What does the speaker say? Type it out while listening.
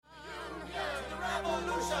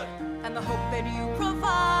and the hope that you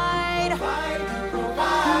provide. May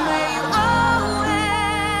you always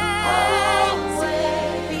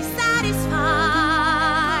be satisfied.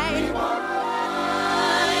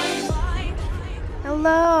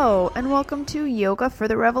 Hello, and welcome to Yoga for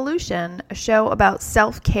the Revolution, a show about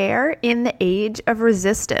self-care in the age of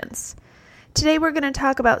resistance. Today we're going to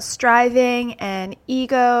talk about striving and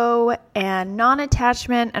ego and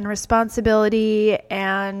non-attachment and responsibility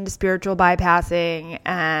and spiritual bypassing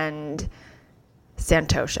and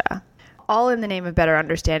Santosha. All in the name of better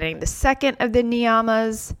understanding the second of the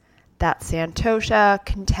niyamas, that's Santosha,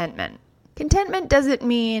 contentment. Contentment doesn't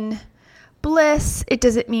mean bliss, it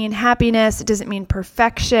doesn't mean happiness, it doesn't mean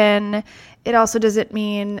perfection, it also doesn't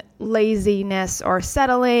mean laziness or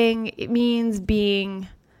settling. It means being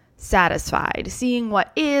satisfied, seeing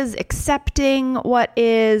what is, accepting what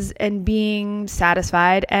is, and being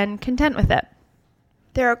satisfied and content with it.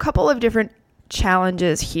 There are a couple of different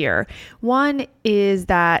challenges here. One is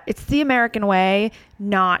that it's the American way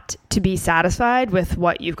not to be satisfied with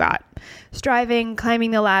what you've got. Striving,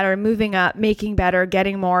 climbing the ladder, moving up, making better,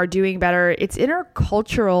 getting more, doing better. It's in our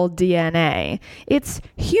cultural DNA. It's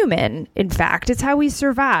human, in fact. It's how we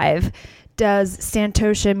survive. Does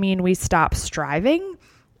Santosha mean we stop striving?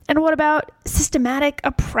 And what about systematic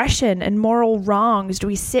oppression and moral wrongs? Do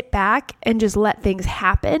we sit back and just let things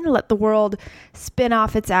happen? Let the world spin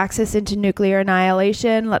off its axis into nuclear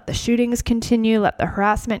annihilation? Let the shootings continue? Let the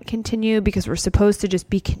harassment continue because we're supposed to just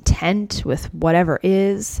be content with whatever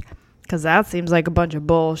is? Because that seems like a bunch of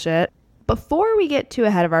bullshit. Before we get too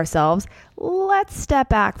ahead of ourselves, let's step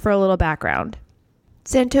back for a little background.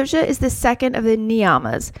 Santosha is the second of the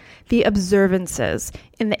niyamas, the observances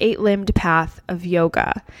in the eight-limbed path of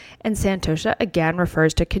yoga. And Santosha, again,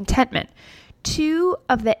 refers to contentment. Two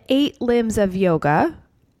of the 8 limbs of yoga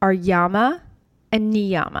are yama and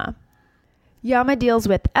niyama. Yama deals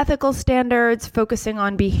with ethical standards, focusing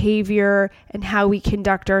on behavior and how we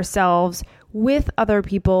conduct ourselves with other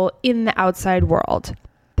people in the outside world.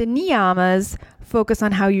 The niyamas focus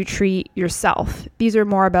on how you treat yourself. These are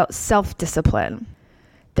more about self-discipline.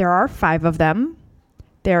 There are 5 of them.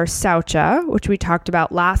 There's Saucha, which we talked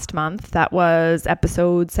about last month. That was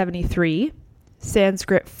episode 73,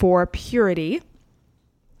 Sanskrit for purity.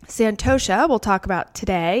 Santosha, we'll talk about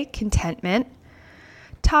today, contentment.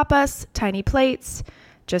 Tapas, tiny plates.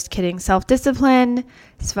 Just kidding, self-discipline.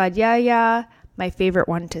 Svadhyaya, my favorite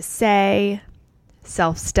one to say.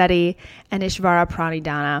 Self-study. And Ishvara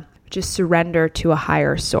Pranidhana, which is surrender to a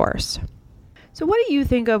higher source. So what do you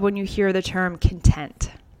think of when you hear the term content?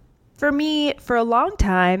 For me, for a long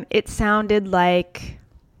time, it sounded like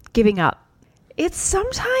giving up. It's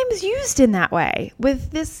sometimes used in that way, with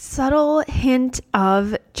this subtle hint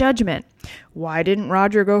of judgment. Why didn't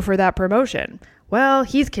Roger go for that promotion? Well,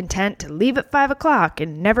 he's content to leave at 5 o'clock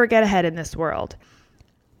and never get ahead in this world.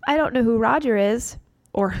 I don't know who Roger is,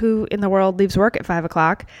 or who in the world leaves work at 5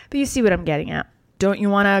 o'clock, but you see what I'm getting at. Don't you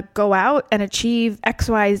want to go out and achieve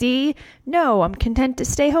XYZ? No, I'm content to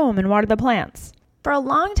stay home and water the plants. For a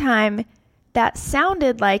long time, that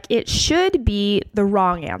sounded like it should be the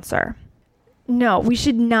wrong answer. No, we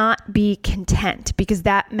should not be content because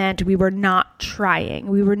that meant we were not trying.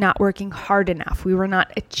 We were not working hard enough. We were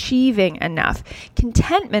not achieving enough.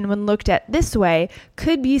 Contentment, when looked at this way,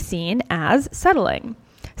 could be seen as settling.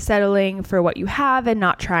 Settling for what you have and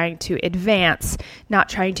not trying to advance, not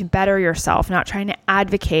trying to better yourself, not trying to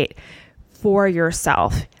advocate for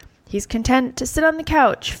yourself. He's content to sit on the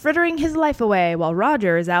couch, frittering his life away while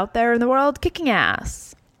Roger is out there in the world kicking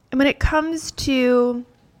ass. And when it comes to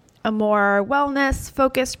a more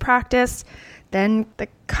wellness-focused practice, then the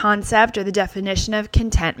concept or the definition of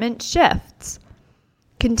contentment shifts.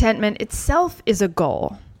 Contentment itself is a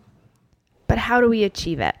goal. But how do we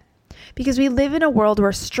achieve it? Because we live in a world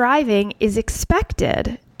where striving is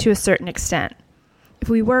expected to a certain extent. If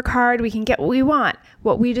we work hard, we can get what we want,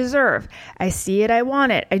 what we deserve. I see it, I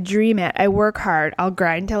want it, I dream it, I work hard, I'll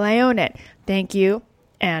grind till I own it. Thank you,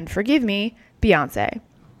 and forgive me, Beyonce.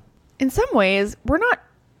 In some ways, we're not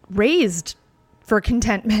raised for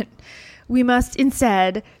contentment. We must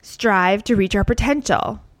instead strive to reach our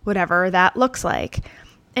potential, whatever that looks like.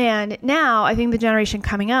 And now I think the generation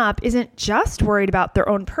coming up isn't just worried about their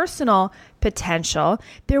own personal potential.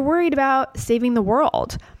 They're worried about saving the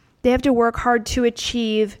world. They have to work hard to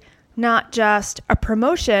achieve not just a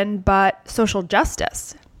promotion, but social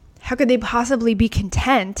justice. How could they possibly be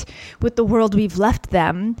content with the world we've left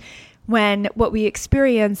them when what we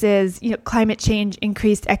experience is, climate change,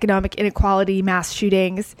 increased economic inequality, mass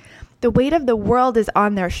shootings? The weight of the world is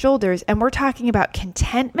on their shoulders, and we're talking about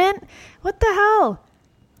contentment? What the hell?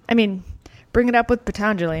 I mean, bring it up with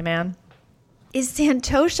Patanjali, man. Is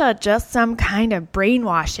Santosha just some kind of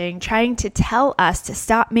brainwashing trying to tell us to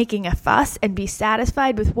stop making a fuss and be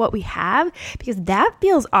satisfied with what we have? Because that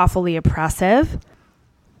feels awfully oppressive.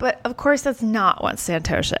 But of course, that's not what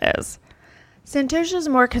Santosha is. Santosha is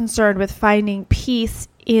more concerned with finding peace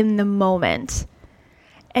in the moment.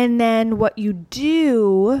 And then what you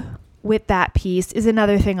do with that peace is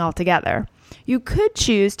another thing altogether. You could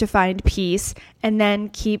choose to find peace and then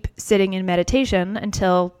keep sitting in meditation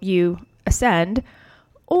until you ascend,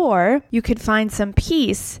 or you could find some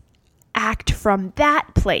peace, act from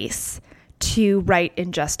that place to right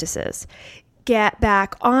injustices, get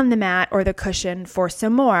back on the mat or the cushion for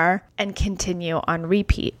some more, and continue on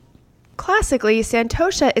repeat. Classically,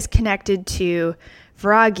 Santosha is connected to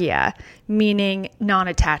Vairagya, meaning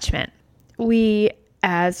non-attachment. We,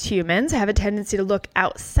 as humans, have a tendency to look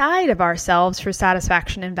outside of ourselves for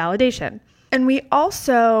satisfaction and validation. And we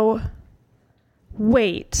also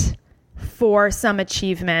wait for some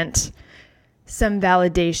achievement, some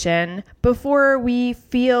validation, before we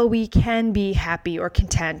feel we can be happy or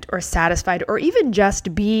content or satisfied or even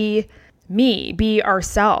just be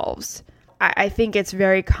ourselves. I think it's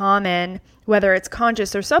very common, whether it's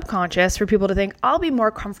conscious or subconscious, for people to think, I'll be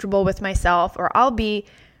more comfortable with myself, or I'll be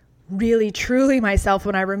really truly myself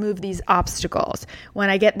when I remove these obstacles,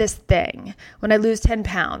 when I get this thing, when I lose 10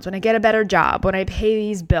 pounds, when I get a better job, when I pay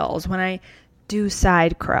these bills, when I do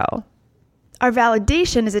side crow. Our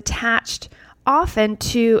validation is attached often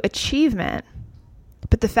to achievement.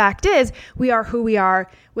 But the fact is, we are who we are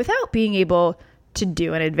without being able to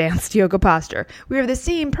do an advanced yoga posture. We are the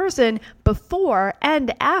same person before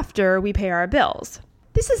and after we pay our bills.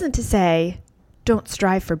 This isn't to say, don't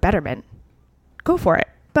strive for betterment. Go for it.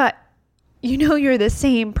 But you know you're the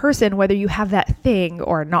same person whether you have that thing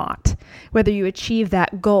or not, whether you achieve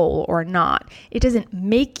that goal or not. It doesn't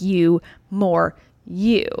make you more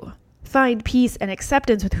you. Find peace and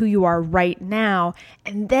acceptance with who you are right now,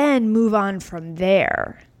 and then move on from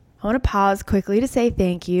there. I want to pause quickly to say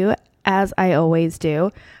thank you, as I always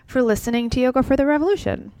do, for listening to Yoga for the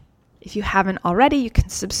Revolution. If you haven't already, you can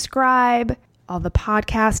subscribe. All the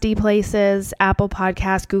podcasty places, Apple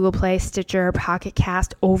Podcast, Google Play, Stitcher, Pocket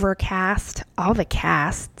Cast, Overcast, all the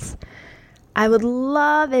casts. I would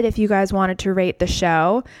love it if you guys wanted to rate the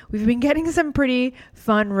show. We've been getting some pretty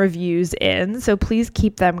fun reviews in, so please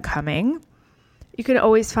keep them coming. You can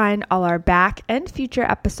always find all our back and future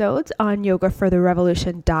episodes on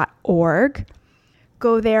yogafortherevolution.org.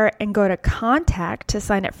 Go there and go to contact to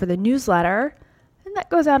sign up for the newsletter. And that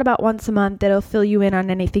goes out about once a month. It'll fill you in on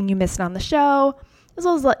anything you missed on the show, as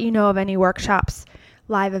well as let you know of any workshops,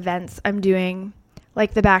 live events I'm doing,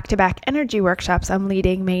 like the back-to-back energy workshops I'm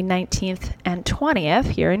leading May 19th and 20th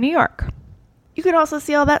here in New York. You can also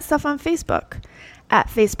see all that stuff on Facebook at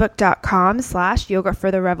facebook.com/yoga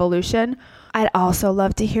for the revolution. I'd also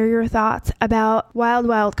love to hear your thoughts about Wild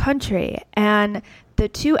Wild Country and the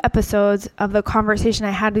 2 episodes of the conversation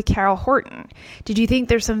I had with Carol Horton. Did you think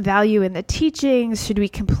there's some value in the teachings? Should we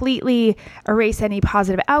completely erase any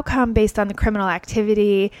positive outcome based on the criminal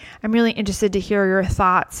activity? I'm really interested to hear your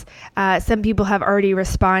thoughts. Some people have already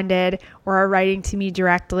responded or are writing to me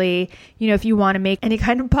directly. You know, if you want to make any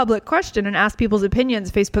kind of public question and ask people's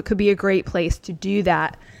opinions, Facebook could be a great place to do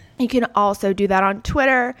that. You can also do that on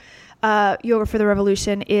Twitter. Yoga for the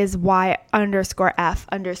Revolution is Y_F_T_R.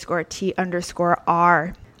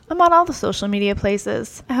 I'm on all the social media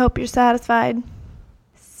places. I hope you're satisfied.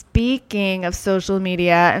 Speaking of social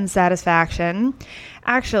media and satisfaction,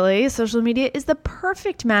 actually, social media is the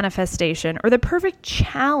perfect manifestation or the perfect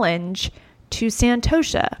challenge to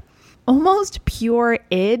Santosha. Almost pure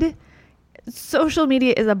id. Social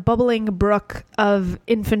media is a bubbling brook of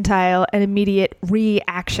infantile and immediate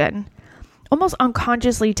reaction, almost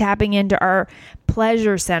unconsciously tapping into our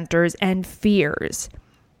pleasure centers and fears.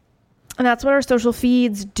 And that's what our social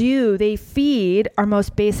feeds do. They feed our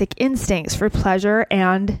most basic instincts for pleasure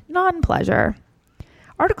and non-pleasure.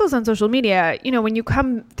 Articles on social media, you know, when you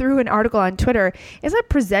come through an article on Twitter, it's not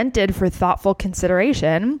presented for thoughtful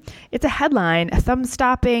consideration. It's a headline, a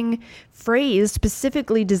thumb-stopping phrase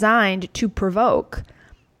specifically designed to provoke.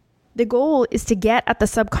 The goal is to get at the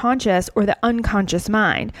subconscious or the unconscious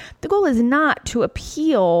mind. The goal is not to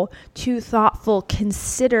appeal to thoughtful,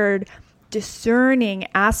 considered, discerning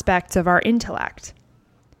aspects of our intellect.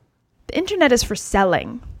 The internet is for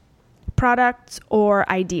selling products or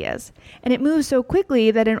ideas, and it moves so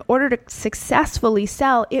quickly that in order to successfully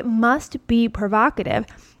sell, it must be provocative.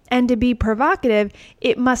 And to be provocative,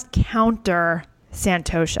 it must counter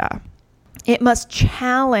Santosha. It must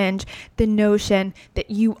challenge the notion that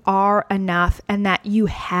you are enough and that you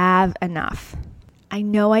have enough. I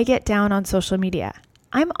know I get down on social media.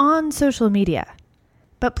 I'm on social media,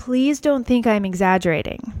 but please don't think I'm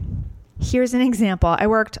exaggerating. Here's an example. I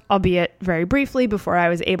worked, albeit very briefly, before I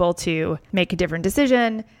was able to make a different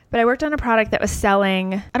decision, but I worked on a product that was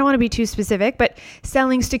selling, I don't want to be too specific, but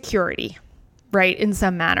selling security, right? In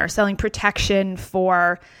some manner, selling protection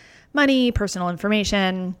for money, personal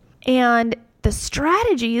information. And the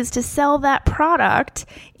strategies to sell that product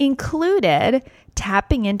included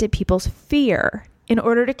tapping into people's fear in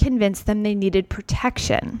order to convince them they needed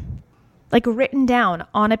protection. Like written down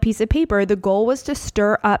on a piece of paper, the goal was to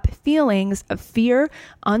stir up feelings of fear,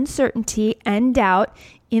 uncertainty, and doubt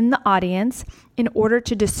in the audience in order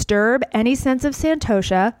to disturb any sense of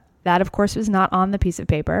santosha, that of course was not on the piece of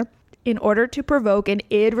paper, in order to provoke an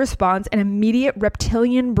id response, an immediate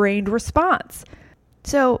reptilian-brained response.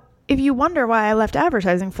 So if you wonder why I left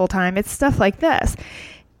advertising full-time, it's stuff like this.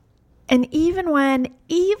 And even when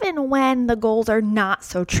the goals are not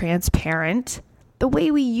so transparent, the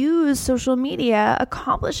way we use social media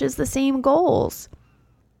accomplishes the same goals.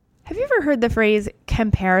 Have you ever heard the phrase,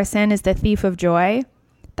 comparison is the thief of joy?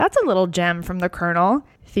 That's a little gem from the Colonel,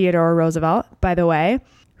 Theodore Roosevelt, by the way,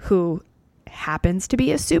 who happens to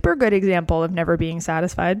be a super good example of never being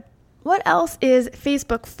satisfied. What else is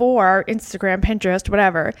Facebook for, Instagram, Pinterest,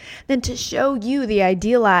 whatever, than to show you the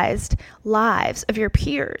idealized lives of your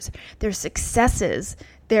peers, their successes,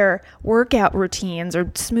 their workout routines or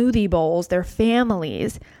smoothie bowls, their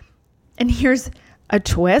families. And here's a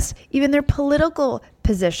twist, even their political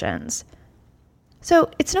positions. So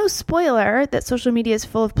it's no spoiler that social media is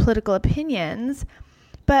full of political opinions,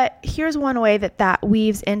 but here's one way that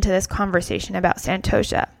weaves into this conversation about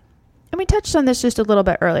santosha. And we touched on this just a little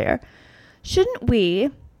bit earlier. Shouldn't we,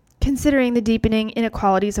 considering the deepening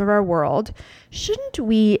inequalities of our world, shouldn't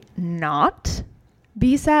we not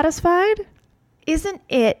be satisfied? Isn't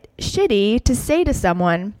it shitty to say to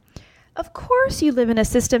someone, of course you live in a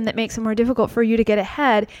system that makes it more difficult for you to get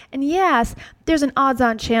ahead, and yes, there's an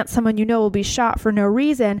odds-on chance someone you know will be shot for no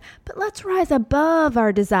reason, but let's rise above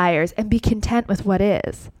our desires and be content with what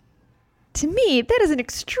is. To me, that is an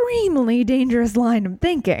extremely dangerous line of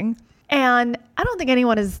thinking, and I don't think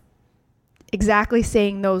anyone is exactly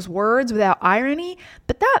saying those words without irony,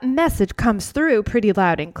 but that message comes through pretty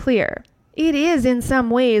loud and clear. It is in some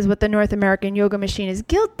ways what the North American yoga machine is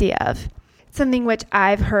guilty of, something which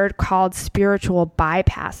I've heard called spiritual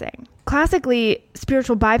bypassing. Classically,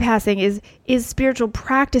 spiritual bypassing is spiritual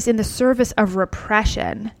practice in the service of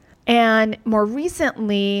repression. And more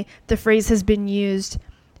recently, the phrase has been used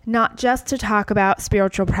not just to talk about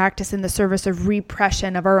spiritual practice in the service of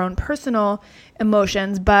repression of our own personal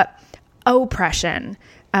emotions, but oppression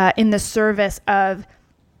in the service of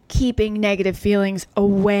keeping negative feelings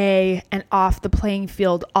away and off the playing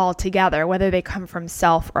field altogether, whether they come from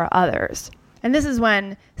self or others. And this is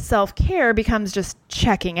when self-care becomes just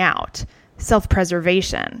checking out,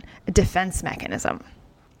 self-preservation, a defense mechanism.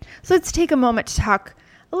 So let's take a moment to talk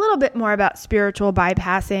a little bit more about spiritual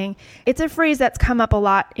bypassing. It's a phrase that's come up a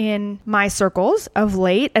lot in my circles of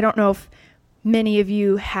late. I don't know if many of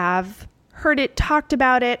you have heard it, talked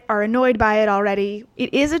about it, are annoyed by it already.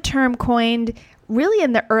 It is a term coined really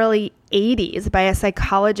in the early 80s by a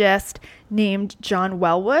psychologist named John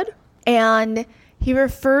Wellwood. And he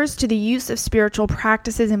refers to the use of spiritual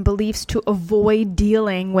practices and beliefs to avoid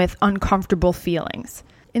dealing with uncomfortable feelings.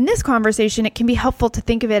 In this conversation, it can be helpful to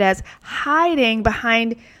think of it as hiding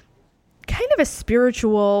behind kind of a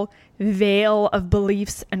spiritual veil of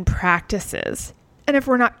beliefs and practices. And if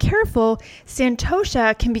we're not careful,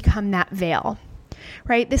 santosha can become that veil,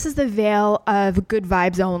 right? This is the veil of good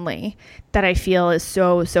vibes only that I feel is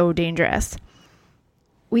so, so dangerous.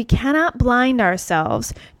 We cannot blind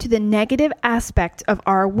ourselves to the negative aspect of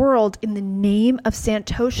our world in the name of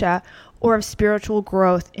santosha or of spiritual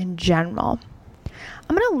growth in general.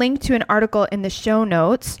 I'm going to link to an article in the show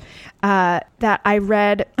notes that I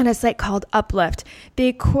read on a site called Uplift.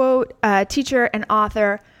 They quote teacher and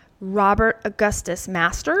author Robert Augustus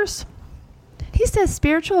Masters. He says,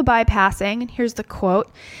 spiritual bypassing, and here's the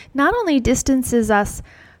quote, not only distances us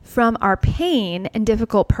from our pain and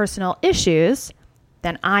difficult personal issues,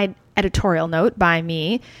 then editorial note by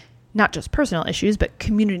me, not just personal issues, but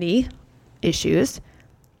community issues,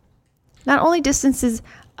 not only distances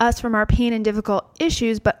us from our pain and difficult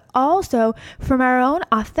issues, but also from our own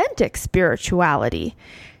authentic spirituality,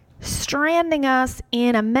 stranding us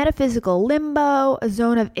in a metaphysical limbo, a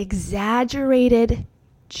zone of exaggerated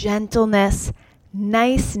gentleness,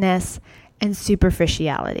 niceness, and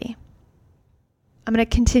superficiality. I'm going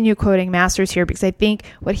to continue quoting Masters here because I think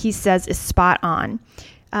what he says is spot on.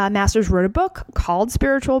 Masters wrote a book called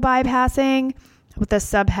Spiritual Bypassing. with a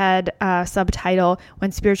subtitle,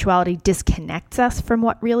 When Spirituality Disconnects Us from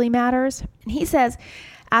What Really Matters. And he says,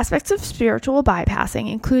 aspects of spiritual bypassing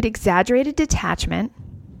include exaggerated detachment,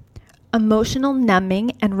 emotional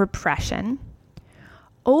numbing and repression,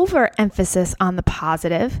 overemphasis on the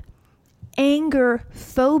positive, anger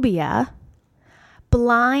phobia,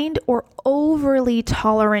 blind or overly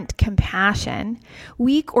tolerant compassion,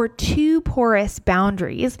 weak or too porous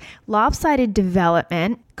boundaries, lopsided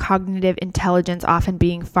development, cognitive intelligence often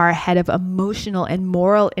being far ahead of emotional and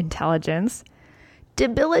moral intelligence,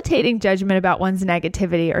 debilitating judgment about one's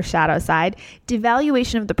negativity or shadow side,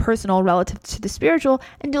 devaluation of the personal relative to the spiritual,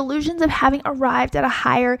 and delusions of having arrived at a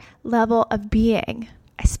higher level of being.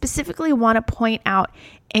 I specifically want to point out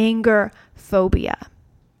anger phobia,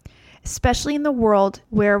 especially in the world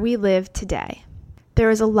where we live today. There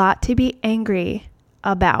is a lot to be angry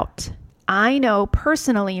about. I know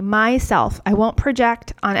personally myself, I won't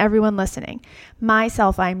project on everyone listening,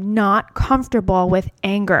 myself, I'm not comfortable with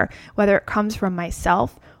anger, whether it comes from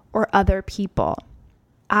myself or other people.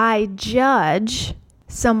 I judge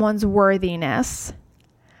someone's worthiness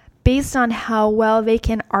based on how well they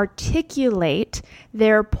can articulate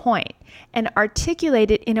their point and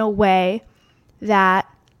articulate it in a way that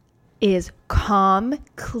is calm,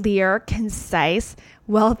 clear, concise,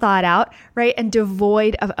 well thought out, right? And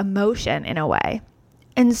devoid of emotion in a way.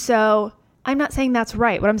 And so I'm not saying that's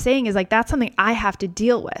right. What I'm saying is like, that's something I have to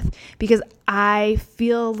deal with because I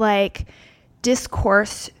feel like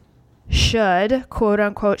discourse should, quote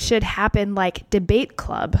unquote, should happen like debate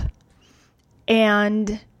club.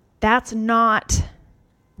 And that's not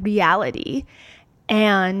reality.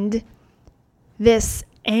 And this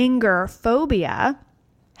anger phobia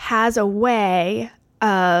has a way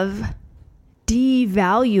of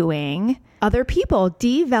devaluing other people,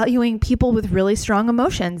 devaluing people with really strong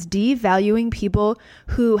emotions, devaluing people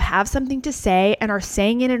who have something to say and are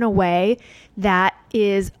saying it in a way that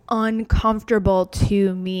is uncomfortable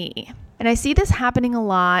to me. And I see this happening a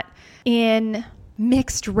lot in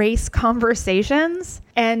mixed race conversations,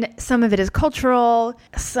 and some of it is cultural,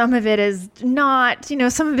 some of it is not,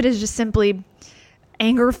 some of it is just simply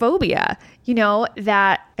anger phobia,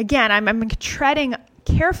 that again, I'm treading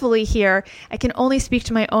carefully here. I can only speak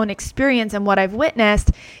to my own experience and what I've witnessed.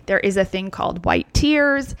 There is a thing called white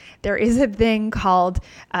tears. There is a thing called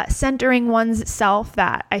centering one's self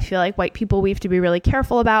that I feel like white people, we have to be really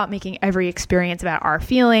careful about, making every experience about our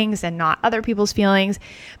feelings and not other people's feelings.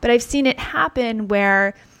 But I've seen it happen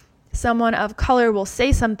where someone of color will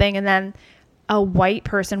say something and then a white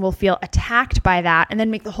person will feel attacked by that and then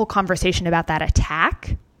make the whole conversation about that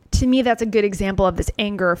attack. To me, that's a good example of this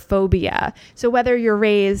anger phobia. So whether you're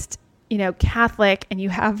raised, Catholic and you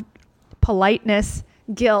have politeness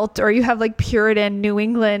guilt, or you have like Puritan New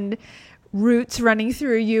England roots running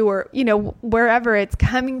through you, or, wherever it's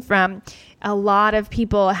coming from, a lot of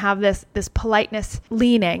people have this politeness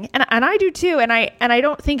leaning. And I do too. And I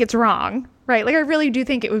don't think it's wrong, right? Like I really do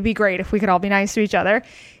think it would be great if we could all be nice to each other.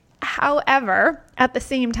 However, at the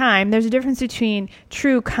same time, there's a difference between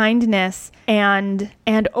true kindness and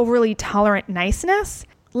overly tolerant niceness.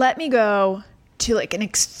 Let me go to like an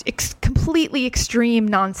completely extreme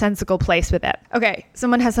nonsensical place with it. Okay,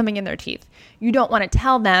 someone has something in their teeth. You don't want to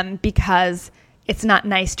tell them because it's not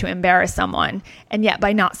nice to embarrass someone. And yet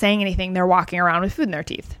by not saying anything, they're walking around with food in their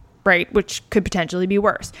teeth, right? Which could potentially be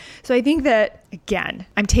worse. So I think that, again,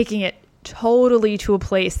 I'm taking it totally to a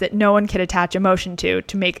place that no one can attach emotion to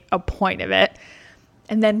make a point of it,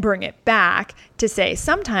 and then bring it back to say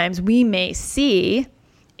sometimes we may see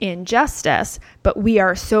injustice, but we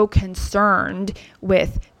are so concerned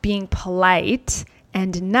with being polite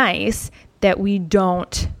and nice that we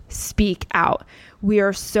don't speak out. We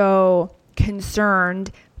are so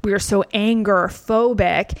concerned, we are so anger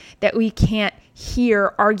phobic that we can't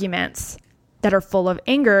hear arguments that are full of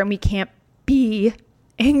anger, and we can't be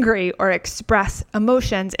angry or express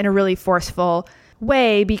emotions in a really forceful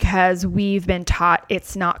way because we've been taught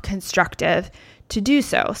it's not constructive to do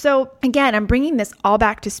so. So again, I'm bringing this all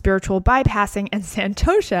back to spiritual bypassing and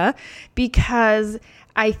Santosha because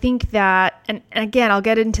I think that, and again, I'll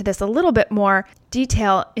get into this a little bit more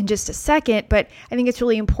detail in just a second, but I think it's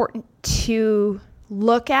really important to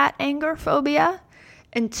look at anger phobia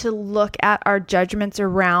and to look at our judgments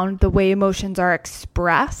around the way emotions are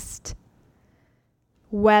expressed,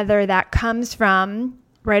 whether that comes from,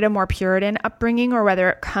 right, a more Puritan upbringing, or whether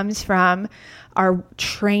it comes from our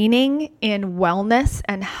training in wellness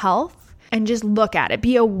and health, and just look at it.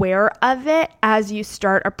 Be aware of it as you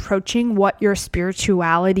start approaching what your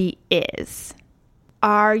spirituality is.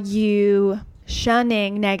 Are you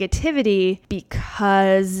shunning negativity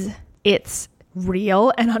because it's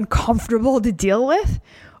real and uncomfortable to deal with?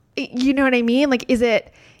 You know what I mean? Like,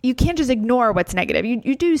 you can't just ignore what's negative.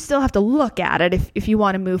 You do still have to look at it if you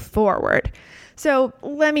want to move forward. So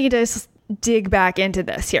let me just dig back into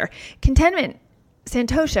this here. Contentment,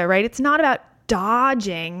 Santosha, right? It's not about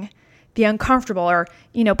dodging the uncomfortable or,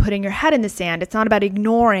 putting your head in the sand. It's not about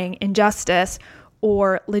ignoring injustice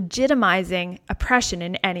or legitimizing oppression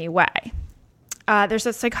in any way. There's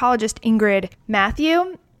a psychologist, Ingrid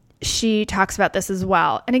Matthew. She talks about this as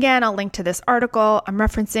well. And again, I'll link to this article I'm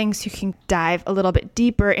referencing so you can dive a little bit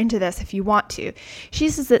deeper into this if you want to. She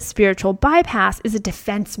says that spiritual bypass is a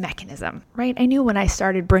defense mechanism, right? I knew when I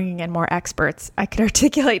started bringing in more experts, I could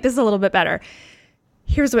articulate this a little bit better.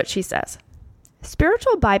 Here's what she says.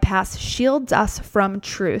 Spiritual bypass shields us from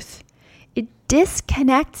truth. It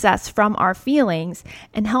disconnects us from our feelings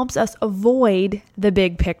and helps us avoid the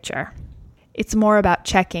big picture. It's more about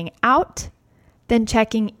checking out than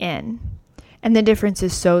checking in. And the difference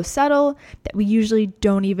is so subtle that we usually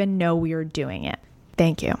don't even know we are doing it.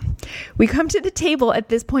 Thank you. We come to the table at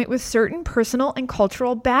this point with certain personal and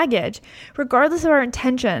cultural baggage, regardless of our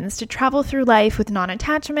intentions to travel through life with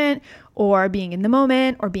non-attachment or being in the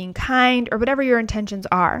moment or being kind or whatever your intentions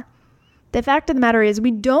are. The fact of the matter is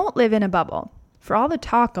we don't live in a bubble. For all the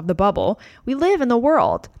talk of the bubble, we live in the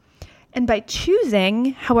world. And by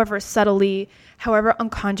choosing, however subtly, however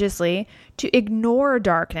unconsciously, to ignore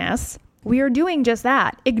darkness, we are doing just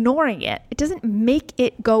that, ignoring it. It doesn't make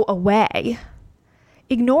it go away.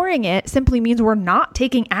 Ignoring it simply means we're not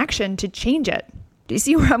taking action to change it. Do you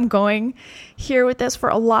see where I'm going here with this? For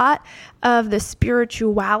a lot of the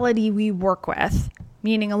spirituality we work with,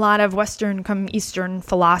 meaning a lot of Western come Eastern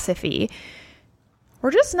philosophy,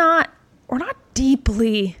 we're not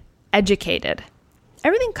deeply educated.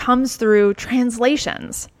 Everything comes through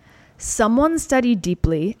translations. Someone studied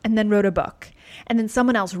deeply and then wrote a book. And then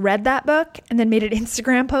someone else read that book and then made an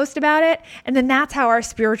Instagram post about it. And then that's how our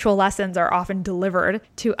spiritual lessons are often delivered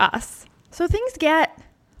to us. So things get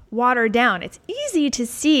watered down. It's easy to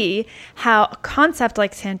see how a concept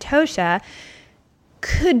like Santosha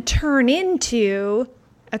could turn into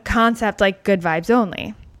a concept like good vibes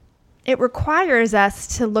only. It requires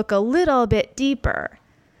us to look a little bit deeper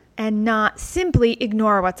and not simply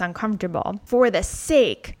ignore what's uncomfortable for the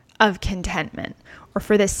sake of contentment or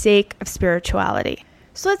for the sake of spirituality.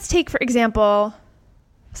 So let's take, for example,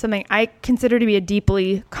 something I consider to be a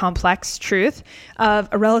deeply complex truth of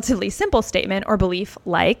a relatively simple statement or belief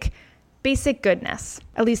like basic goodness.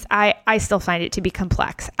 At least I still find it to be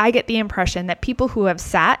complex. I get the impression that people who have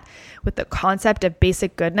sat with the concept of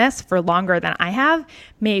basic goodness for longer than I have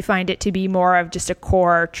may find it to be more of just a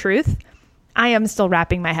core truth. I am still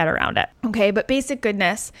wrapping my head around it. Okay, but basic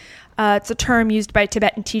goodness, it's a term used by a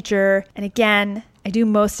Tibetan teacher. And again, I do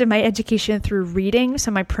most of my education through reading,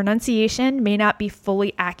 so my pronunciation may not be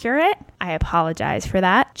fully accurate. I apologize for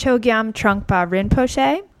that. Chogyam Trungpa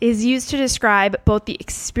Rinpoche is used to describe both the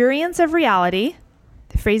experience of reality.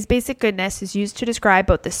 The phrase basic goodness is used to describe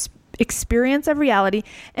both the experience of reality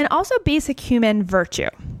and also basic human virtue,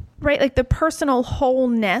 right? Like the personal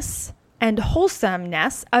wholeness and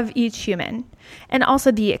wholesomeness of each human. And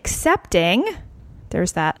also the accepting,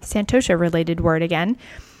 there's that Santosha related word again,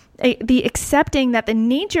 the accepting that the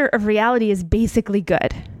nature of reality is basically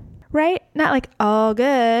good, right? Not like all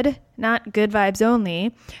good, not good vibes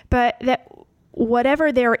only, but that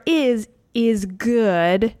whatever there is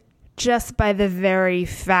good just by the very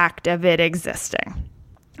fact of it existing.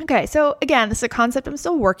 Okay, so again, this is a concept I'm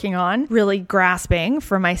still working on, really grasping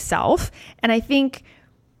for myself. And I think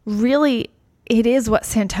really it is what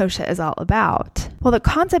Santosha is all about. Well, the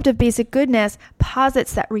concept of basic goodness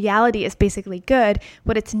posits that reality is basically good.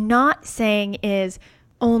 What it's not saying is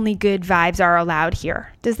only good vibes are allowed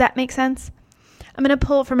here. Does that make sense? I'm going to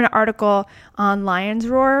pull from an article on Lion's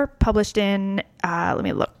Roar published in,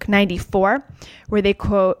 94, where they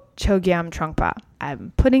quote Chogyam Trungpa.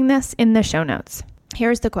 I'm putting this in the show notes.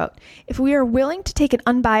 Here's the quote. If we are willing to take an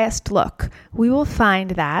unbiased look, we will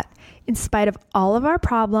find that in spite of all of our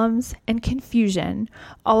problems and confusion,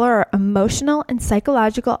 all our emotional and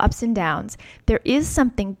psychological ups and downs, there is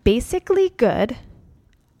something basically good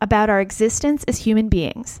about our existence as human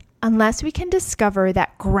beings. Unless we can discover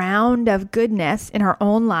that ground of goodness in our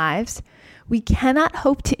own lives, we cannot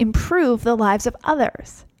hope to improve the lives of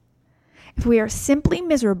others. If we are simply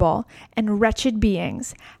miserable and wretched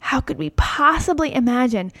beings, how could we possibly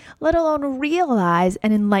imagine, let alone realize,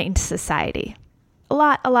 an enlightened society? A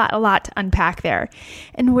lot to unpack there.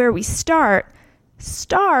 And where we start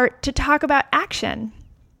to talk about action.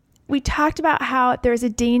 we talked about how there's a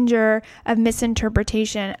danger of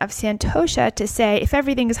misinterpretation of Santosha to say if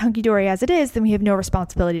everything is hunky-dory as it is, then we have no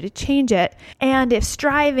responsibility to change it. And if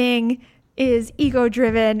striving is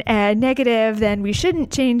ego-driven and negative, then we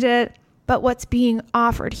shouldn't change it. But what's being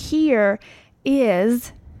offered here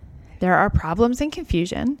is there are problems and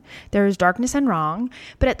confusion. There is darkness and wrong.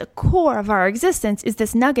 But at the core of our existence is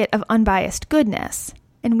this nugget of unbiased goodness.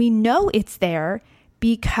 And we know it's there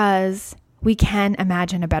because we can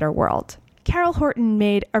imagine a better world. Carol Horton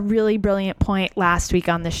made a really brilliant point last week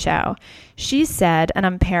on the show. She said, and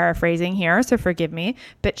I'm paraphrasing here, so forgive me,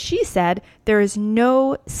 but she said there is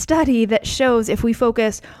no study that shows if we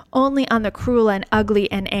focus only on the cruel and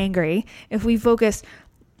ugly and angry, if we focus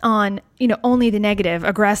on, only the negative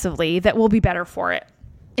aggressively, that we'll be better for it.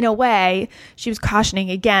 In a way, she was cautioning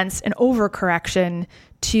against an overcorrection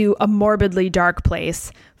to a morbidly dark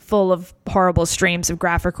place full of horrible streams of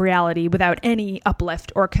graphic reality without any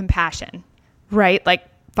uplift or compassion, right? Like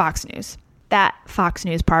Fox News. That Fox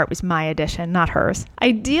News part was my addition, not hers.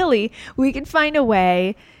 Ideally, we could find a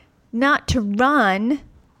way not to run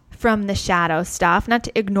from the shadow stuff, not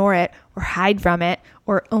to ignore it or hide from it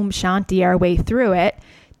or Om Shanti our way through it,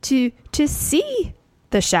 to see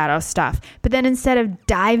the shadow stuff. But then instead of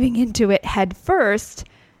diving into it head first,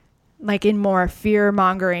 like in more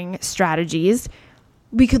fear-mongering strategies,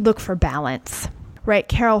 we could look for balance, right?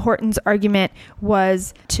 Carol Horton's argument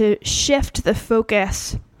was to shift the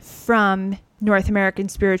focus from North American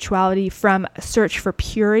spirituality from a search for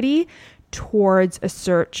purity towards a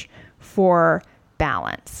search for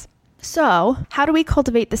balance. So, how do we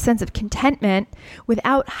cultivate the sense of contentment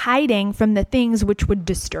without hiding from the things which would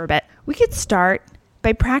disturb it? We could start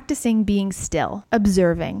by practicing being still,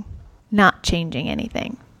 observing, not changing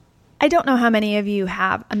anything. I don't know how many of you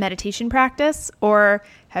have a meditation practice or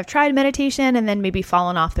have tried meditation and then maybe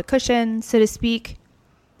fallen off the cushion, so to speak.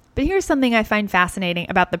 But here's something I find fascinating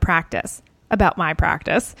about the practice, about my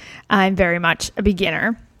practice. I'm very much a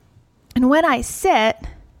beginner. And when I sit,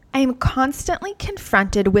 I am constantly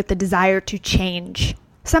confronted with the desire to change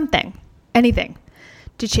something, anything.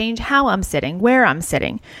 To change how I'm sitting, where I'm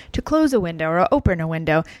sitting, to close a window or open a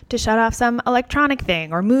window, to shut off some electronic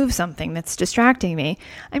thing or move something that's distracting me.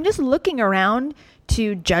 I'm just looking around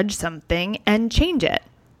to judge something and change it.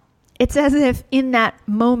 It's as if in that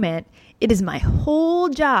moment, it is my whole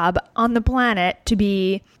job on the planet to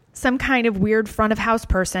be some kind of weird front of house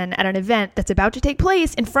person at an event that's about to take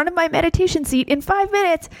place in front of my meditation seat in 5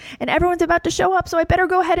 minutes, and everyone's about to show up, so I better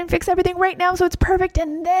go ahead and fix everything right now so it's perfect,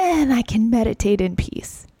 and then I can meditate in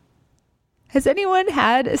peace. Has anyone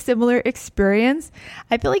had a similar experience?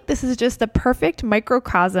 I feel like this is just the perfect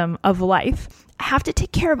microcosm of life. I have to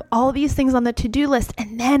take care of all these things on the to-do list,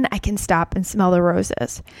 and then I can stop and smell the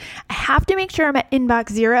roses. I have to make sure I'm at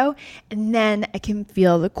inbox 0, and then I can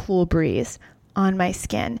feel the cool breeze on my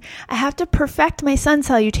skin. I have to perfect my sun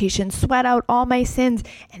salutation, sweat out all my sins,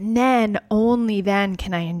 and then, only then,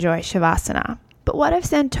 can I enjoy Shavasana. But what if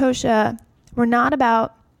Santosha were not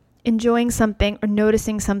about enjoying something or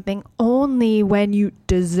noticing something only when you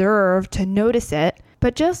deserve to notice it,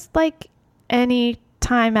 but just like any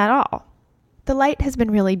time at all? The light has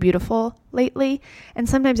been really beautiful lately, and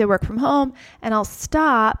sometimes I work from home and I'll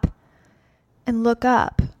stop and look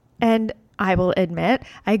up, and I will admit,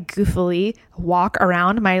 I goofily walk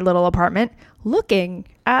around my little apartment looking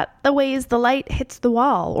at the ways the light hits the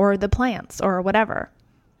wall or the plants or whatever.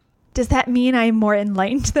 Does that mean I'm more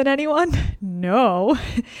enlightened than anyone? No.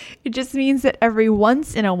 It just means that every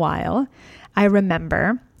once in a while, I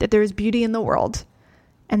remember that there is beauty in the world,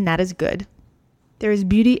 and that is good. There is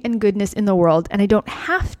beauty and goodness in the world, and I don't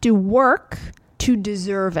have to work to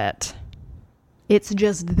deserve it. It's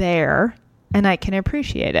just there, and I can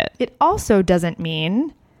appreciate it. It also doesn't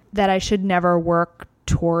mean that I should never work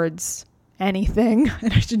towards anything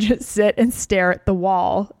and I should just sit and stare at the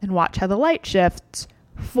wall and watch how the light shifts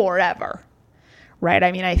forever, right?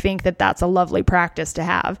 I mean, I think that that's a lovely practice to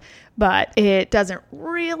have, but it doesn't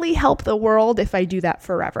really help the world if I do that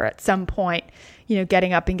forever. At some point,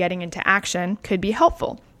 getting up and getting into action could be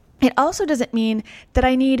helpful. It also doesn't mean that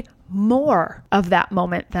I need more of that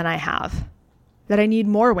moment than I have, that I need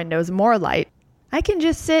more windows, more light. I can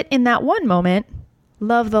just sit in that one moment,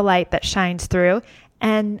 love the light that shines through,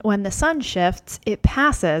 and when the sun shifts, it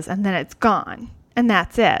passes and then it's gone. And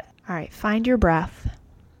that's it. All right, find your breath.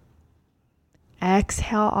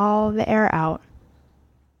 Exhale all the air out.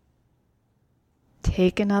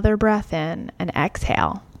 Take another breath in and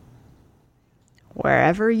exhale.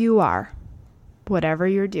 Wherever you are, whatever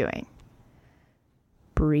you're doing,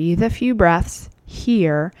 breathe a few breaths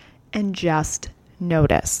here and just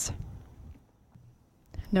notice.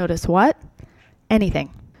 Notice what?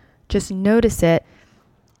 Anything. Just notice it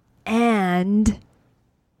and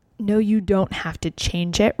know you don't have to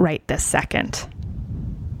change it right this second.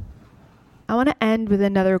 I want to end with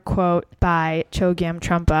another quote by Chogyam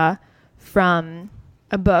Trungpa from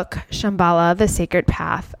a book, Shambhala, The Sacred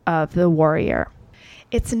Path of the Warrior.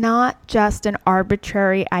 It's not just an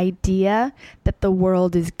arbitrary idea that the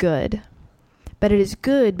world is good, but it is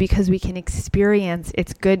good because we can experience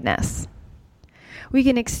its goodness. We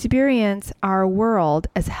can experience our world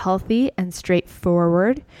as healthy and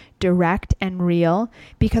straightforward, direct and real,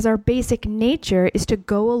 because our basic nature is to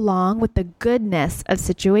go along with the goodness of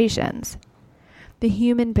situations. The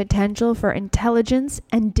human potential for intelligence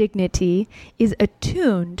and dignity is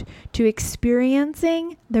attuned to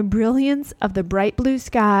experiencing the brilliance of the bright blue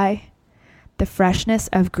sky, the freshness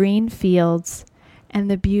of green fields, and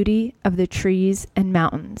the beauty of the trees and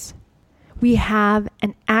mountains. We have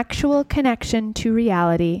an actual connection to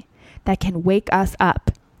reality that can wake us up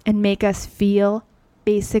and make us feel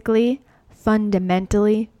basically,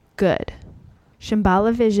 fundamentally good.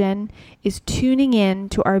 Shambhala Vision is tuning in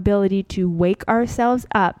to our ability to wake ourselves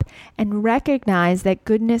up and recognize that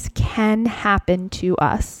goodness can happen to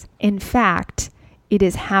us. In fact, it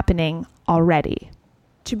is happening already.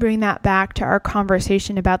 To bring that back to our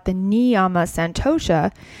conversation about the Niyama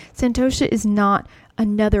Santosha, Santosha is not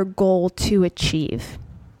another goal to achieve.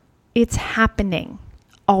 It's happening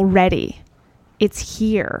already. It's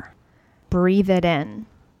here. Breathe it in.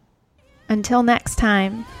 Until next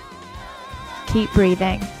time, keep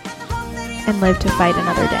breathing and live to fight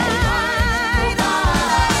another day.